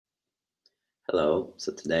Hello,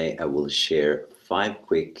 so today I will share 5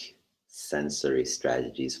 quick sensory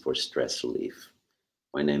strategies for stress relief.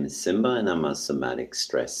 My name is Simba and I'm a somatic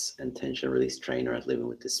stress and tension release trainer at Living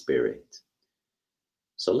with the Spirit.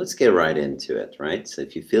 So let's get right into it, right? So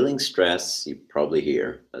if you're feeling stress, you're probably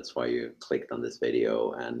here. That's why you clicked on this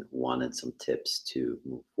video and wanted some tips to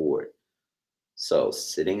move forward. So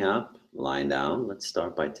sitting up, lying down, let's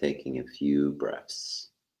start by taking a few breaths.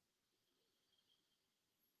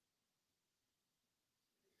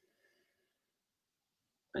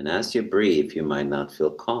 And as you breathe, you might not feel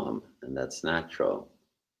calm, and that's natural.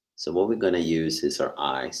 So what we're going to use is our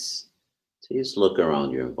eyes to just look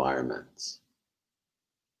around your environment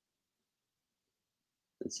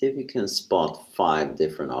and see if you can spot 5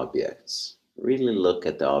 different objects. Really look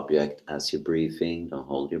at the object as you're breathing. Don't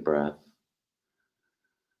hold your breath.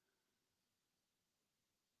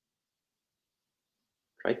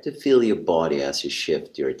 Try to feel your body as you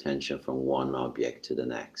shift your attention from one object to the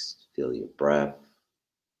next. Feel your breath.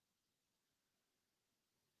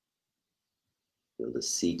 Feel the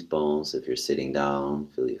seat bones if you're sitting down.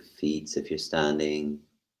 Feel your feet if you're standing.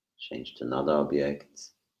 Change to another object.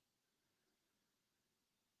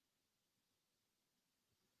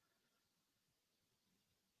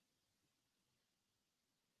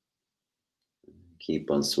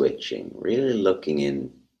 Keep on switching, really looking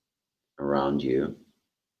in around you,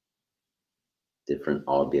 different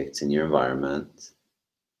objects in your environment.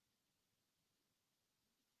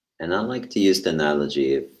 And I like to use the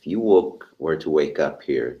analogy, if you were to wake up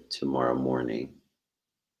here tomorrow morning,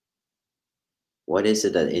 what is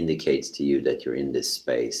it that indicates to you that you're in this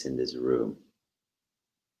space, in this room?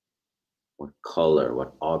 What color,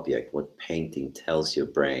 what object, what painting tells your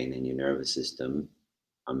brain and your nervous system,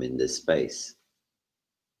 I'm in this space?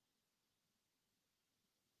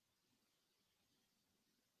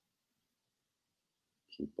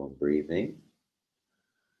 Keep on breathing.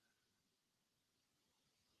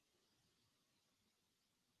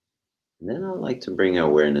 And then I like to bring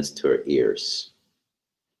awareness to our ears.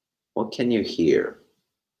 What can you hear?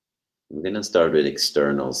 I'm going to start with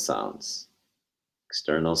external sounds.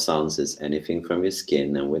 External sounds is anything from your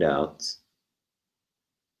skin and without.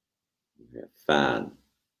 You hear a fan.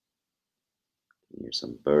 You hear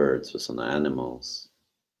some birds or some animals.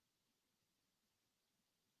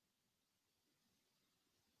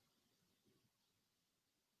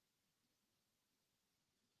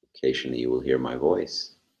 Occasionally you will hear my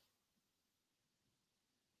voice.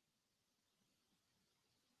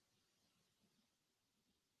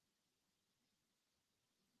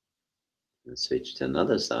 And switch to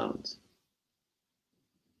another sound.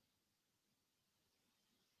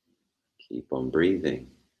 Keep on breathing.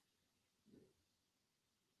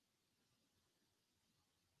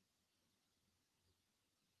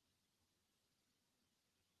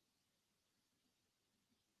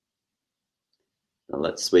 Now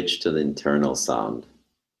let's switch to the internal sound.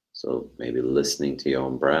 So maybe listening to your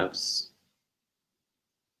own breaths.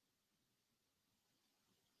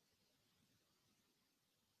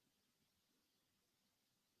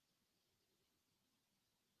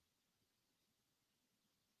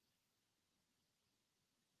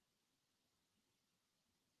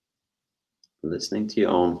 Listening to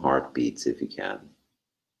your own heartbeats if you can.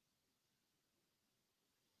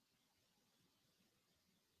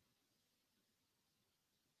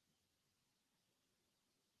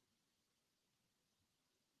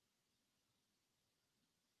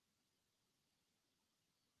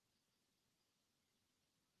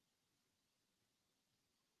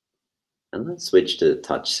 And let's switch to the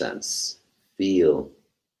touch sense. Feel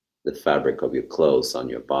the fabric of your clothes on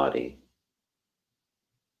your body.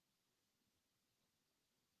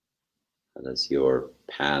 How does your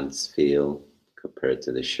pants feel compared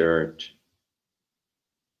to the shirt?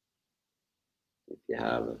 If you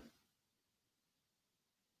have a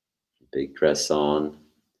big dress on,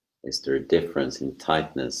 is there a difference in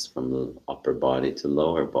tightness from the upper body to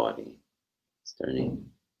lower body? Is there any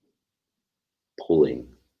pulling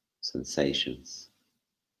sensations?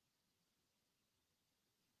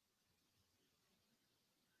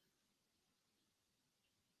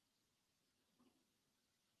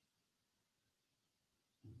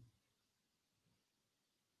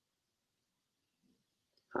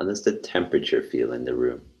 How does the temperature feel in the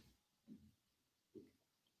room?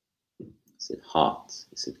 Is it hot?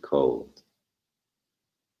 Is it cold?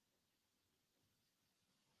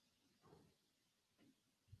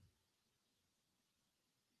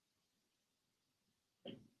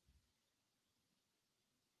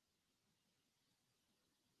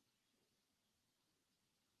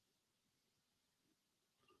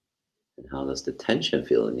 And how does the tension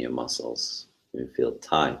feel in your muscles? Do they feel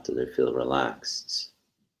tight? Do they feel relaxed?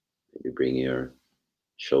 Maybe bring your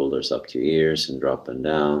shoulders up to your ears and drop them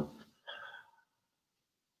down.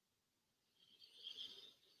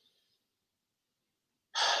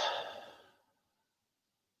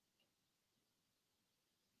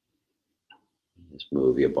 Just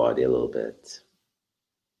move your body a little bit.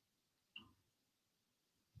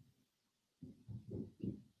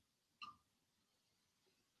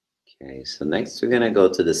 Okay, so next we're going to go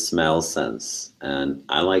to the smell sense. And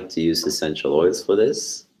I like to use essential oils for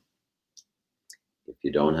this. If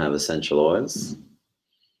you don't have essential oils,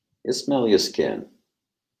 you smell your skin.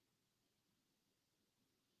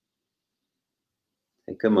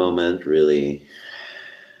 Take a moment, really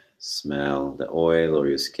smell the oil or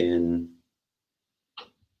your skin.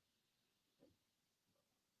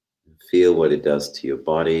 Feel what it does to your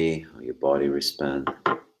body, how your body responds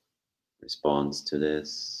to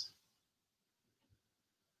this.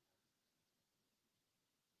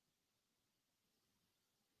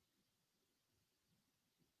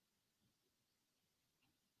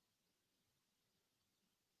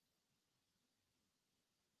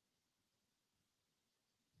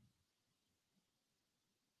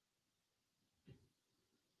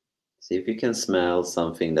 See if you can smell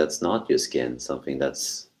something that's not your skin, something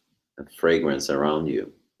that's a fragrance around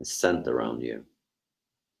you, a scent around you.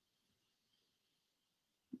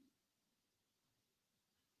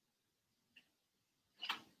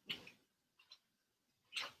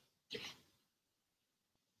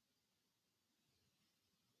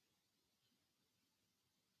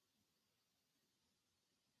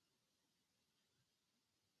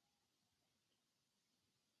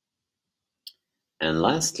 And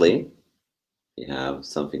lastly, you have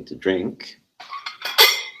something to drink.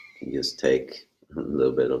 You can just take a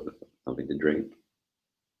little bit of something to drink.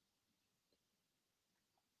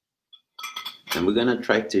 And we're going to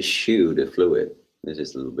try to chew the fluid. This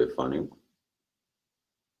is a little bit funny.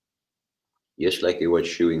 Just like you were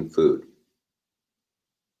chewing food.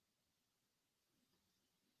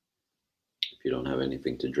 If you don't have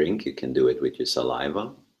anything to drink, you can do it with your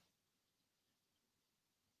saliva.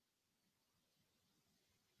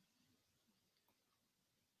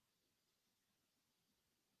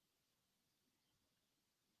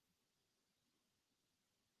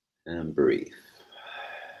 And breathe.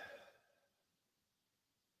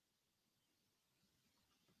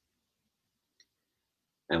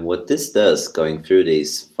 And what this does, going through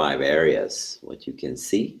these 5 areas, what you can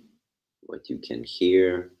see, what you can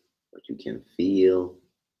hear, what you can feel,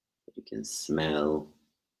 what you can smell,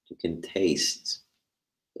 what you can taste.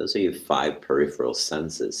 Those are your 5 peripheral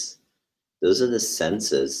senses. Those are the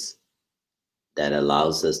senses that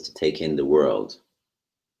allows us to take in the world.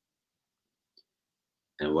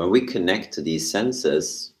 And when we connect to these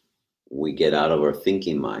senses, we get out of our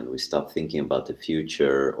thinking mind. We stop thinking about the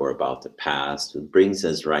future or about the past. It brings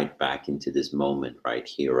us right back into this moment, right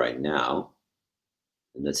here, right now.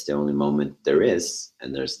 And that's the only moment there is.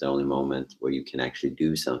 And there's the only moment where you can actually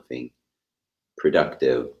do something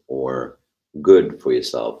productive or good for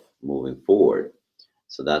yourself moving forward.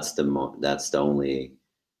 So that's the only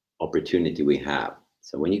opportunity we have.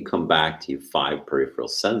 So when you come back to your 5 peripheral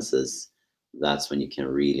senses, that's when you can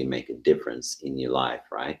really make a difference in your life,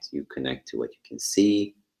 right? You connect to what you can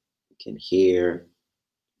see, you can hear,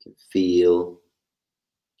 you can feel,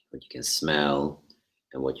 what you can smell,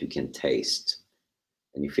 and what you can taste.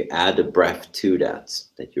 And if you add a breath to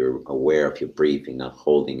that you're aware of your breathing, not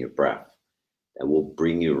holding your breath, that will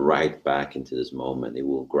bring you right back into this moment. It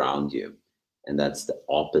will ground you. And that's the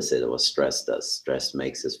opposite of what stress does. Stress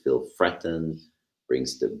makes us feel threatened,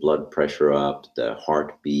 brings the blood pressure up, the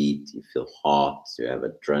heartbeat, you feel hot, you have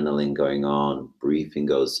adrenaline going on, breathing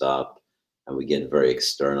goes up, and we get very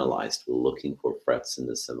externalized. We're looking for threats in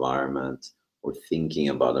this environment, or thinking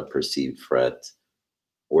about a perceived threat,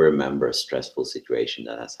 or remember a stressful situation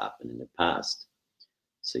that has happened in the past.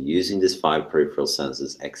 So using these 5 peripheral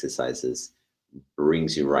senses exercises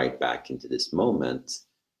brings you right back into this moment,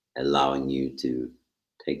 allowing you to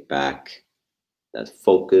take back that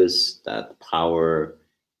focus, that power,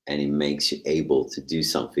 and it makes you able to do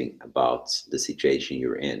something about the situation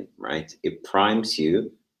you're in, right? It primes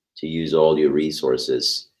you to use all your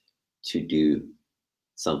resources to do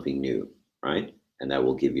something new, right? And that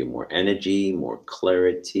will give you more energy, more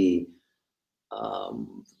clarity.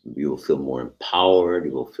 You will feel more empowered,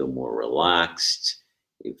 you will feel more relaxed,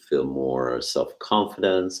 you feel more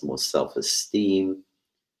self-confidence, more self-esteem.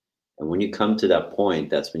 And when you come to that point,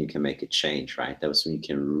 that's when you can make a change, right? That's when you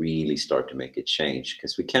can really start to make a change,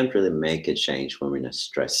 because we can't really make a change when we're in a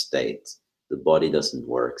stress state. The body doesn't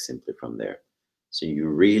work simply from there. So you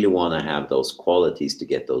really want to have those qualities to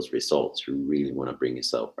get those results. You really want to bring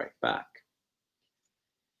yourself right back.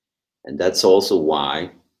 And that's also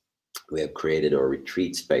why we have created a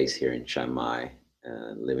retreat space here in Chiang Mai,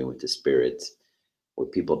 Living with the Spirit, where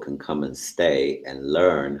people can come and stay and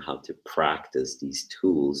learn how to practice these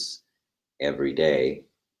tools every day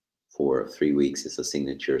for 3 weeks. It's a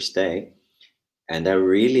signature stay. And that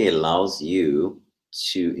really allows you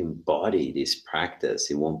to embody this practice.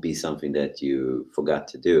 It won't be something that you forgot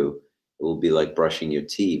to do. It will be like brushing your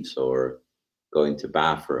teeth or going to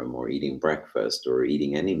bathroom or eating breakfast or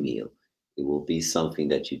eating any meal. It will be something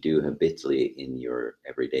that you do habitually in your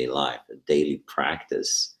everyday life, a daily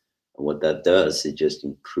practice. And what that does, it just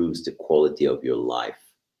improves the quality of your life.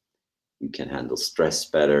 You can handle stress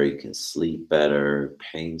better, you can sleep better,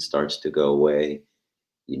 pain starts to go away.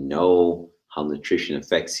 You know how nutrition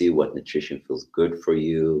affects you, what nutrition feels good for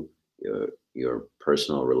you, your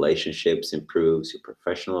personal relationships improves, your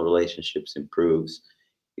professional relationships improves.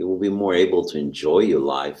 You will be more able to enjoy your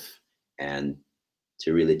life and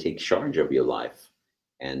to really take charge of your life.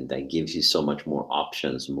 And that gives you so much more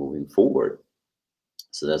options moving forward.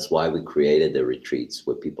 So that's why we created the retreats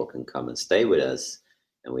where people can come and stay with us.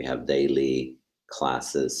 And we have daily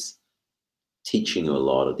classes teaching you a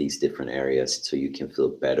lot of these different areas so you can feel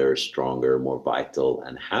better, stronger, more vital,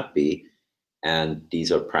 and happy. And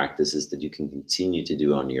these are practices that you can continue to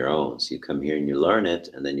do on your own. So you come here and you learn it,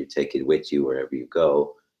 and then you take it with you wherever you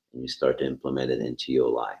go, and you start to implement it into your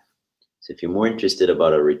life. So if you're more interested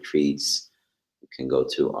about our retreats, you can go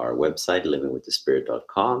to our website,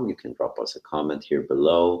 livingwiththespirit.com. You can drop us a comment here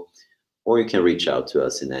below, or you can reach out to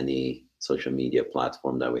us in any social media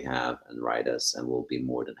platform that we have and write us, and we'll be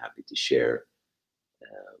more than happy to share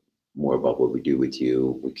more about what we do with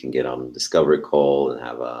you. We can get on a discovery call and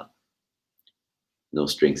have a no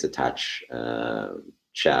strings attached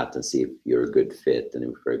chat and see if you're a good fit and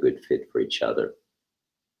if we're a good fit for each other.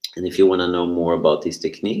 And if you want to know more about these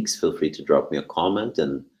techniques, feel free to drop me a comment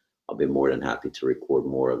and I'll be more than happy to record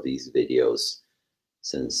more of these videos,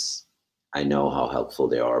 since I know how helpful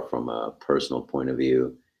they are from a personal point of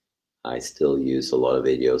view. I still use a lot of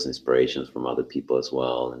videos, inspirations from other people as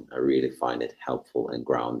well, and I really find it helpful and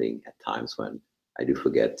grounding at times when I do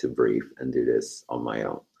forget to breathe and do this on my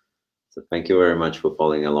own. So thank you very much for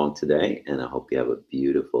following along today, and I hope you have a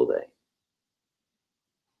beautiful day.